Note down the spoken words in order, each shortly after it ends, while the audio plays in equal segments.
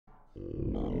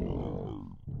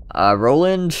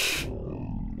Roland.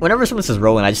 Whenever someone says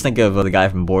Roland, I just think of the guy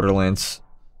from Borderlands.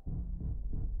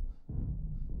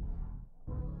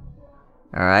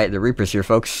 Alright, the Reaper's here,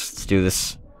 folks. Let's do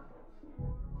this.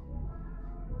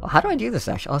 Oh, how do I do this,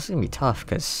 actually? Oh, this is gonna be tough,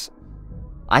 because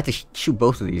I have to shoot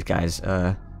both of these guys.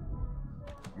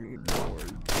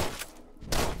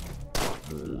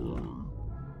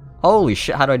 Holy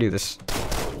shit, how do I do this?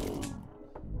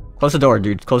 Close the door,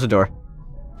 dude. Close the door.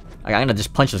 I'm gonna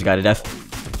just punch this guy to death.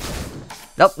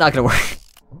 Nope, not gonna work.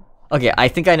 Okay, I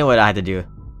think I know what I had to do.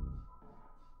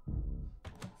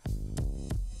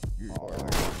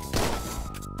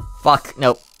 Fuck,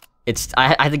 nope.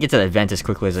 I have to get to that vent as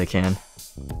quickly as I can.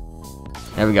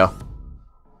 There we go.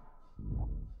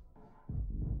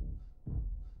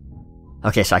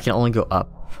 Okay, so I can only go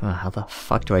up. How the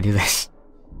fuck do I do this?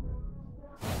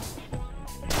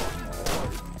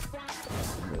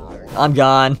 I'm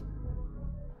gone.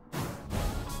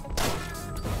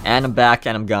 And I'm back,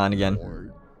 and I'm gone again.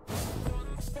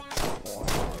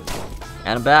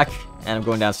 And I'm back, and I'm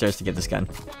going downstairs to get this gun.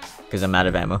 Because I'm out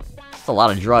of ammo. That's a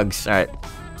lot of drugs, alright.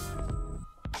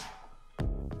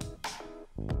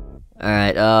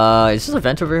 Alright, is this a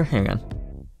vent over here? Hang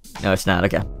on. No, it's not,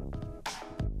 okay.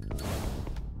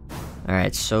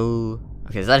 Alright, so...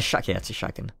 Okay, is that a shotgun? Yeah, it's a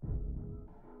shotgun.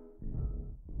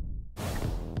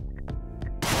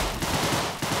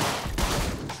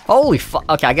 Holy fuck!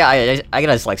 Okay, I gotta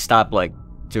just like stop like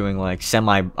doing like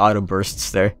semi-auto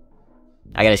bursts there.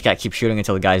 I just gotta keep shooting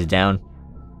until the guy's down.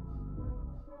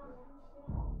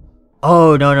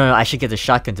 Oh no! I should get the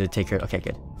shotgun to take care. Okay,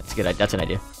 good. That's good. That's an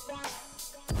idea.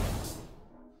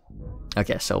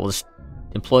 Okay, so we'll just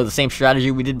employ the same strategy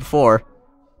we did before.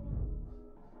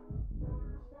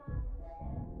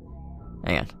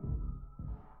 Hang on.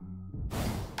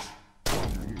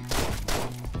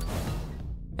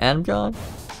 And I'm gone.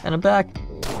 And I'm back.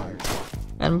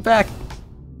 And I'm back.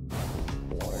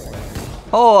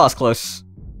 Oh, I was close.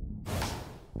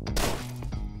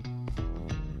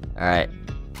 Alright.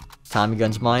 Tommy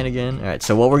gun's mine again. Alright,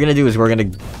 so what we're gonna do is we're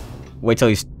gonna wait till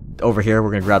he's over here.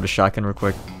 We're gonna grab the shotgun real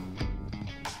quick.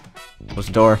 Close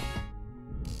the door.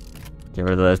 Get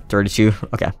rid of the 32.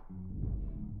 Okay.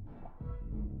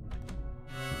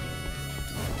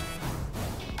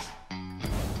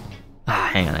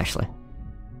 Hang on, actually.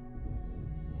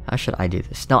 How should I do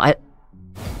this? No,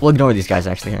 we'll ignore these guys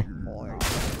actually here.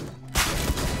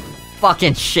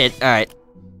 Fucking shit. Alright.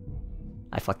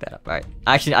 I fucked that up. Alright.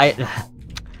 Actually, I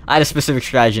had a specific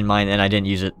strategy in mind and I didn't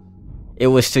use it. It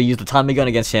was to use the Tommy gun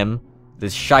against him, the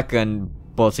shotgun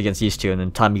bullets against these two, and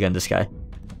then Tommy gun this guy.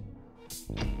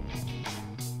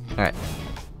 Alright.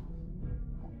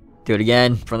 Do it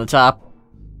again from the top.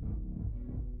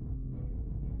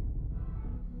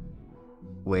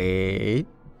 Wait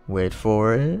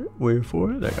for it. Wait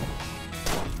for it. There you go.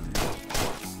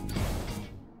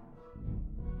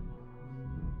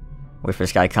 Wait for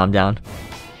this guy to calm down.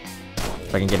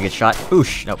 If I can get a good shot.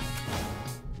 Oosh. Nope.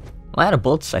 Am I out of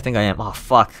bullets? I think I am. Oh,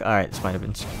 fuck. Alright, this might have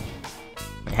been...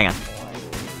 Wait, hang on.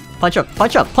 Punch up.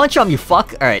 Punch up. Punch him, you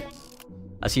fuck. Alright.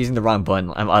 I was using the wrong button.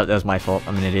 That was my fault.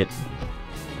 I'm an idiot.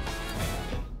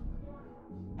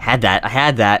 Had that. I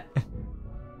had that.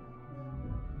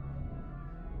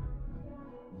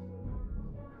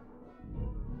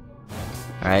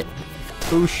 Alright.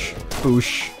 Boosh.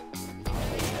 Boosh.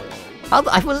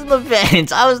 I was in the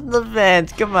vent. I was in the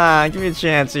vent. Come on. Give me a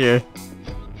chance here.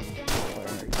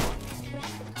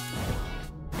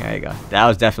 There you go. That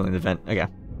was definitely the vent. Okay.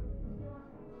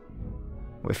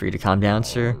 Wait for you to calm down,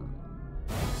 sir.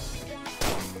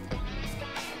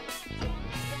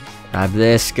 Grab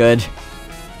this. Good.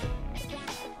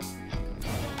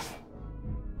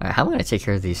 Alright, how am I gonna take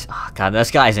care of these? Oh, God.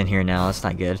 This guy's in here now. That's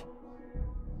not good.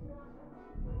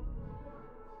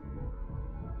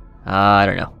 I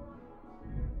don't know.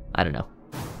 I don't know.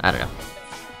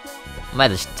 I might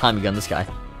just Tommy gun this guy.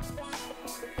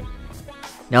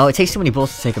 No, it takes too many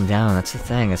bullets to take him down. That's the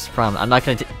thing. That's the problem. I'm not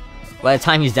gonna. By the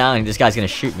time he's down, this guy's gonna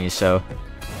shoot me. So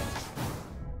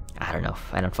I don't know.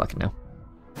 I don't fucking know.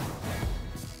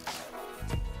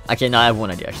 Okay, no, I have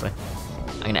one idea actually.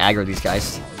 I'm gonna aggro these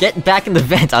guys. Get back in the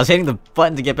vent. I was hitting the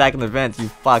button to get back in the vent. You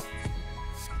fuck.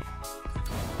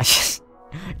 I just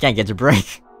can't get to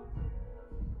break.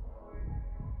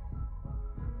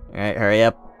 Alright, hurry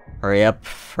up. Hurry up.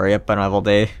 Hurry up. I don't have all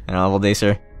day. I don't have all day,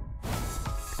 sir.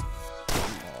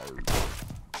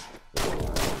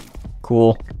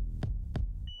 Cool.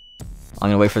 I'm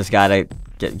gonna wait for this guy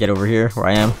to get over here where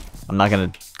I am. I'm not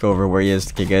gonna go over where he is.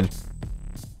 Okay, good.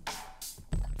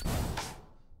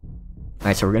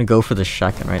 Alright, so we're gonna go for the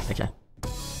shotgun, right? Okay.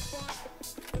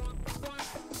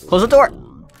 Close the door!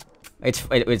 It's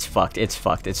fucked. It's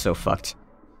fucked. It's so fucked.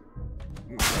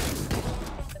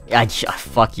 Yeah,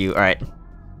 fuck you. All right.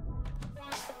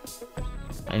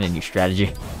 I need a new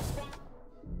strategy.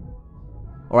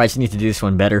 Or I just need to do this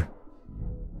one better.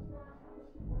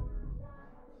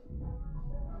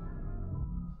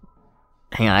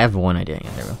 Hang on, I have one idea.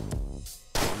 Yeah, there we go.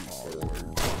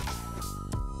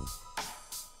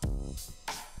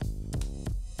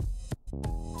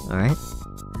 Alright.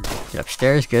 Get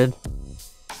upstairs, good.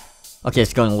 Okay,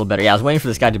 it's going a little better. Yeah, I was waiting for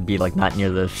this guy to be, like, not near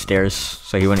the stairs,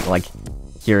 so he wouldn't, like,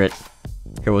 hear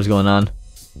what was going on.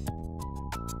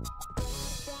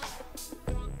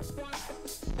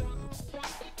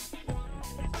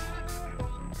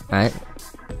 Alright.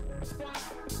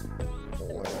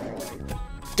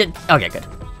 Okay, good.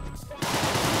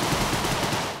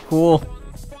 Cool.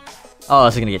 Oh,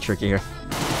 this is gonna get tricky here.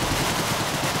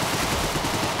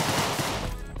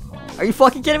 Are you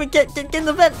fucking kidding me? Get in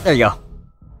the vent! There you go.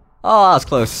 Oh, that was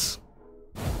close.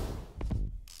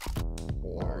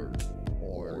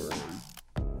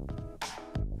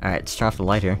 Alright, let's turn off the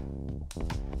light here.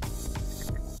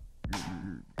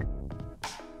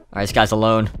 Alright, this guy's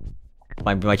alone.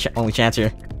 Might be my only chance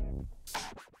here.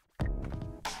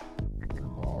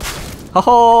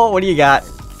 Ho-ho! What do you got?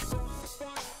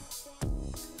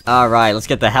 Alright, let's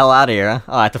get the hell out of here, huh?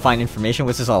 Oh, I have to find information?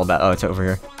 What's this all about? Oh, it's over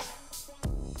here.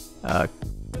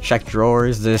 Check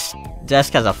drawers. This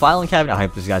desk has a filing cabinet. I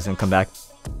hope this guy's gonna come back.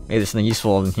 Maybe there's something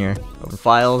useful in here. Open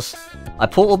files. I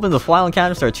pull open the filing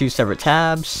cabinet. There are 2 separate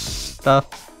tabs.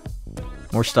 Stuff.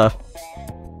 More stuff.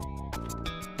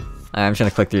 Alright, I'm just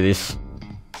gonna click through these.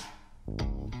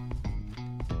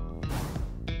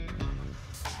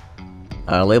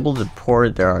 Labeled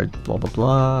report, there are blah blah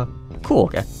blah. Cool,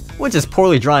 okay. What's this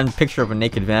poorly drawn picture of a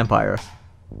naked vampire?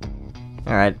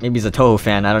 Alright, maybe he's a Toho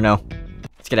fan, I don't know.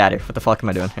 Let's get out of here. What the fuck am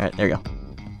I doing? Alright, there we go.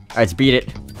 Alright, let's beat it.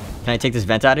 Can I take this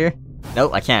vent out of here?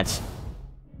 Nope, I can't.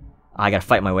 I gotta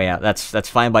fight my way out. That's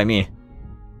fine by me.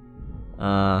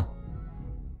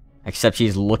 Except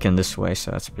he's looking this way,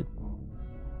 so that's a bit...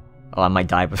 Oh, I might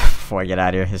die before I get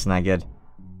out of here. It's not good.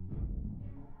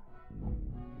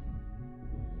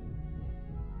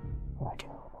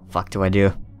 Fuck do I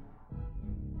do?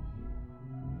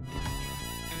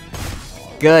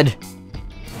 Good.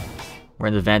 We're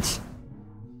in the vents.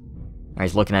 Alright,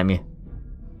 he's looking at me.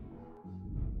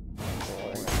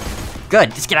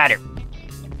 Good, just get out of here.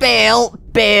 Bail!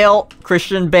 Bail!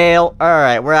 Christian Bale.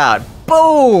 Alright, we're out.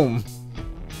 Boom!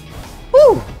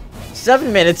 Woo!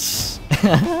 7 minutes.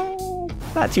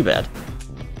 Not too bad.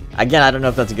 Again, I don't know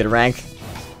if that's a good rank.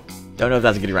 Don't know if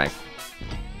that's a good rank.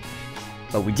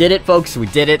 But we did it, folks. We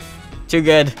did it. Too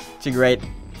good. Too great.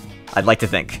 I'd like to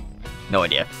think. No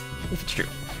idea if it's true.